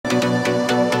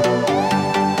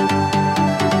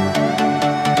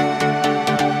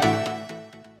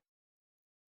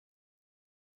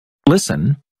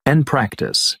Listen and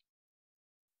practice.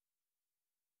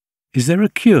 Is there a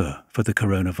cure for the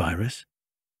coronavirus?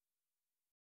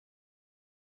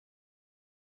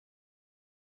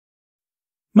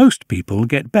 Most people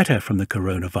get better from the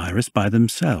coronavirus by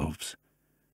themselves.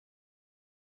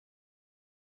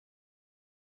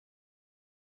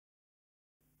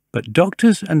 But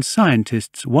doctors and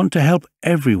scientists want to help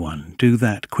everyone do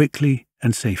that quickly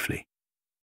and safely.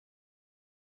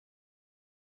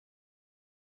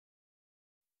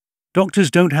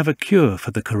 Doctors don't have a cure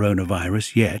for the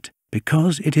coronavirus yet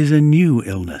because it is a new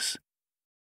illness.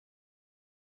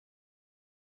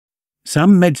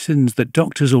 Some medicines that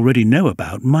doctors already know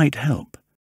about might help.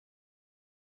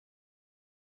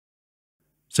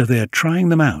 So they are trying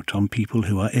them out on people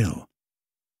who are ill.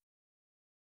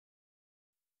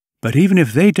 But even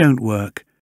if they don't work,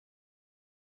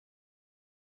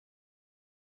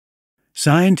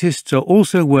 scientists are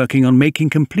also working on making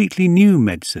completely new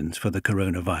medicines for the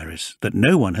coronavirus that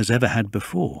no one has ever had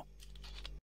before.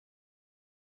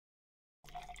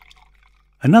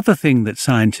 Another thing that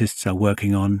scientists are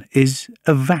working on is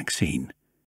a vaccine.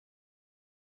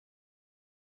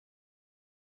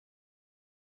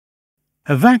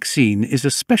 A vaccine is a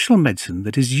special medicine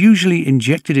that is usually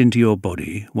injected into your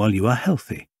body while you are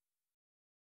healthy.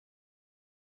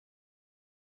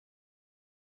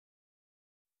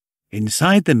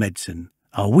 Inside the medicine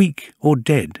are weak or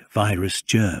dead virus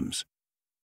germs.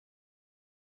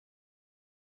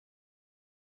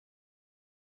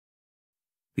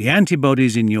 The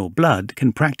antibodies in your blood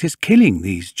can practice killing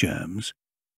these germs,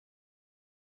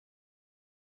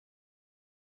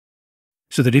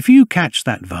 so that if you catch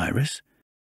that virus,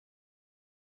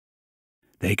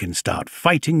 they can start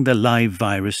fighting the live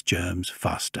virus germs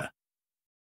faster.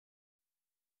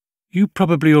 You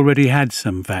probably already had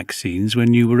some vaccines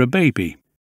when you were a baby.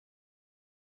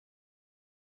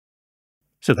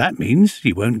 So that means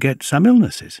you won't get some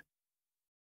illnesses.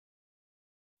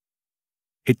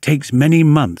 It takes many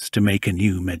months to make a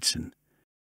new medicine.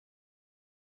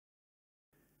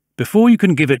 Before you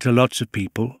can give it to lots of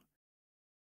people,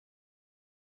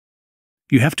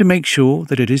 you have to make sure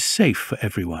that it is safe for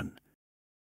everyone.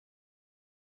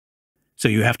 So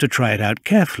you have to try it out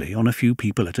carefully on a few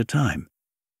people at a time.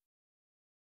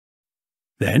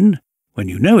 Then, when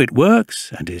you know it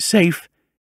works and is safe,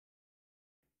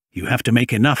 you have to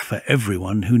make enough for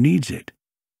everyone who needs it.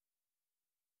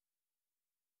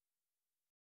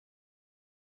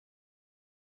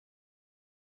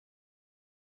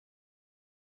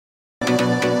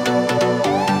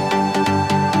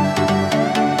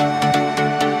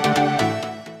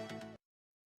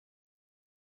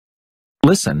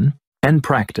 Listen and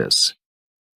practice.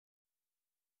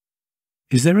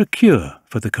 Is there a cure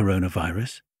for the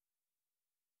coronavirus?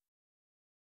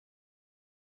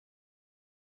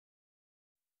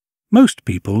 Most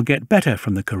people get better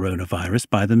from the coronavirus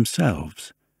by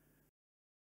themselves.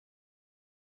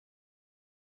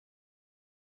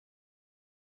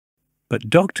 But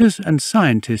doctors and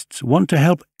scientists want to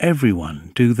help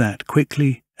everyone do that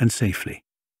quickly and safely.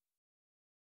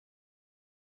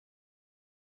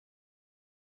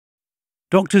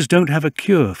 Doctors don't have a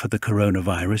cure for the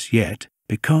coronavirus yet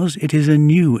because it is a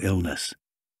new illness.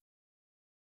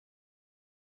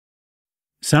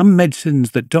 Some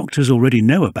medicines that doctors already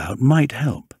know about might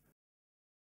help.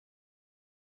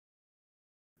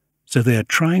 So they are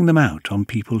trying them out on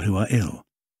people who are ill.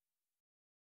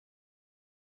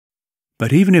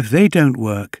 But even if they don't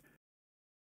work,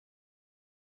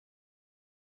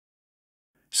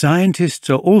 scientists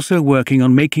are also working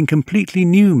on making completely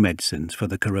new medicines for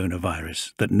the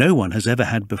coronavirus that no one has ever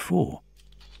had before.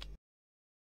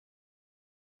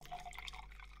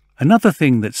 Another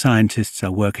thing that scientists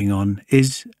are working on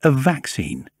is a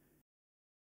vaccine.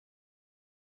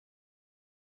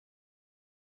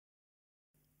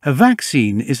 A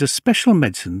vaccine is a special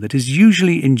medicine that is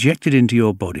usually injected into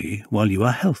your body while you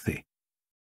are healthy.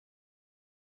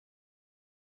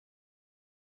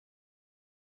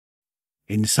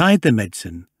 Inside the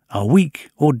medicine are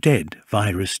weak or dead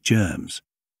virus germs.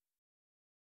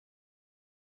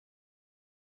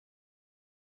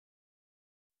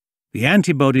 The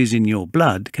antibodies in your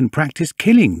blood can practice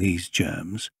killing these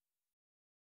germs,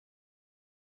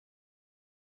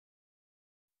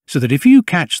 so that if you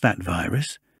catch that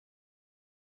virus,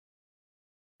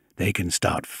 they can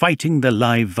start fighting the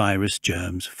live virus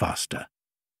germs faster.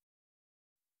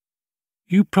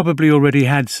 You probably already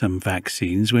had some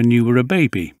vaccines when you were a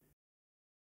baby.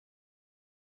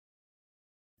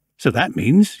 So that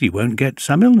means you won't get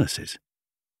some illnesses.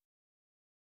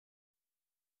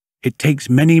 It takes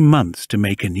many months to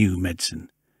make a new medicine.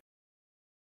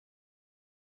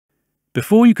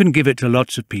 Before you can give it to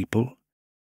lots of people,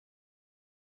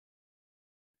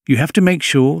 you have to make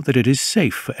sure that it is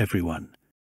safe for everyone.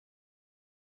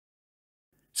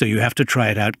 So you have to try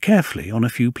it out carefully on a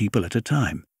few people at a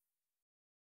time.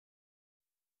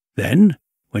 Then,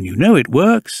 when you know it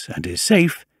works and is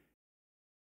safe,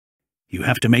 you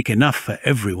have to make enough for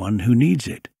everyone who needs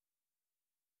it.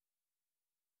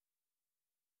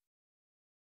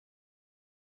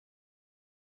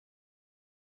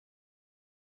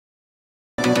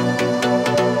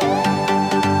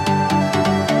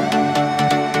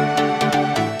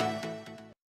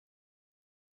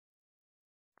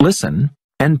 Listen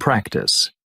and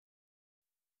practice.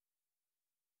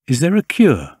 Is there a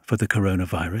cure for the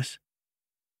coronavirus?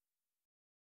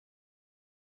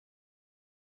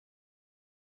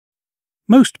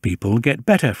 Most people get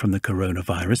better from the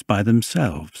coronavirus by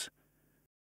themselves.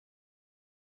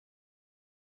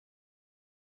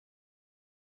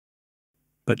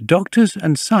 But doctors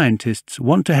and scientists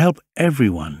want to help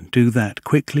everyone do that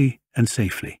quickly and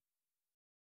safely.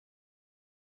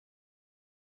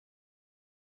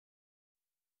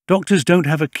 Doctors don't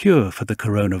have a cure for the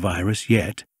coronavirus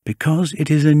yet because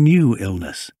it is a new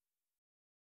illness.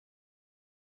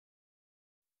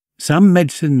 Some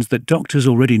medicines that doctors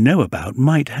already know about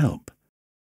might help.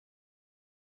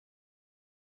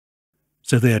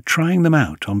 So they are trying them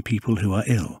out on people who are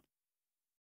ill.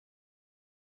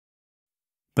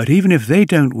 But even if they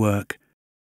don't work,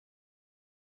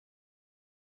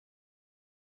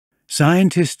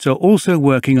 scientists are also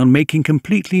working on making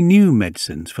completely new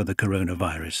medicines for the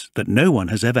coronavirus that no one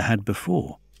has ever had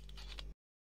before.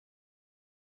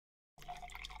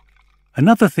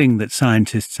 Another thing that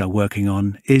scientists are working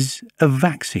on is a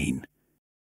vaccine.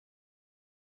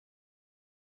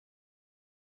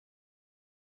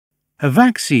 A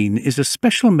vaccine is a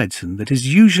special medicine that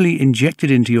is usually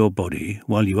injected into your body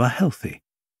while you are healthy.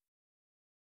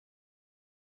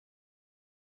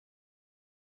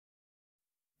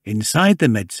 Inside the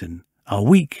medicine are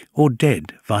weak or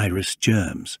dead virus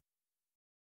germs.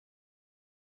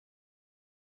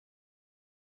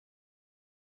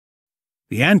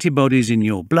 The antibodies in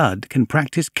your blood can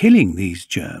practice killing these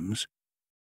germs,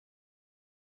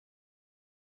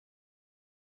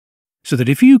 so that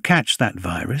if you catch that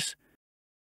virus,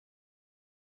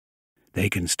 they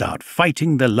can start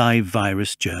fighting the live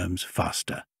virus germs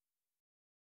faster.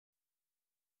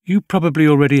 You probably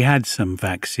already had some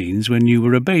vaccines when you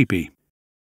were a baby.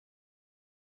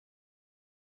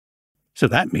 So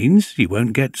that means you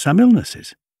won't get some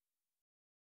illnesses.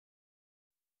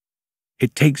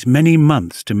 It takes many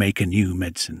months to make a new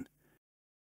medicine.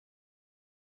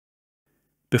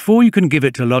 Before you can give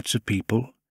it to lots of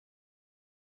people,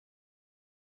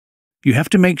 you have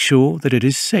to make sure that it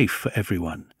is safe for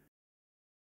everyone.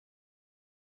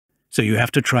 So you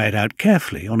have to try it out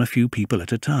carefully on a few people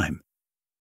at a time.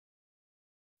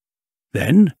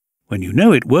 Then, when you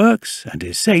know it works and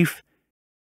is safe,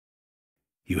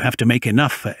 you have to make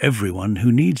enough for everyone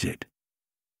who needs it.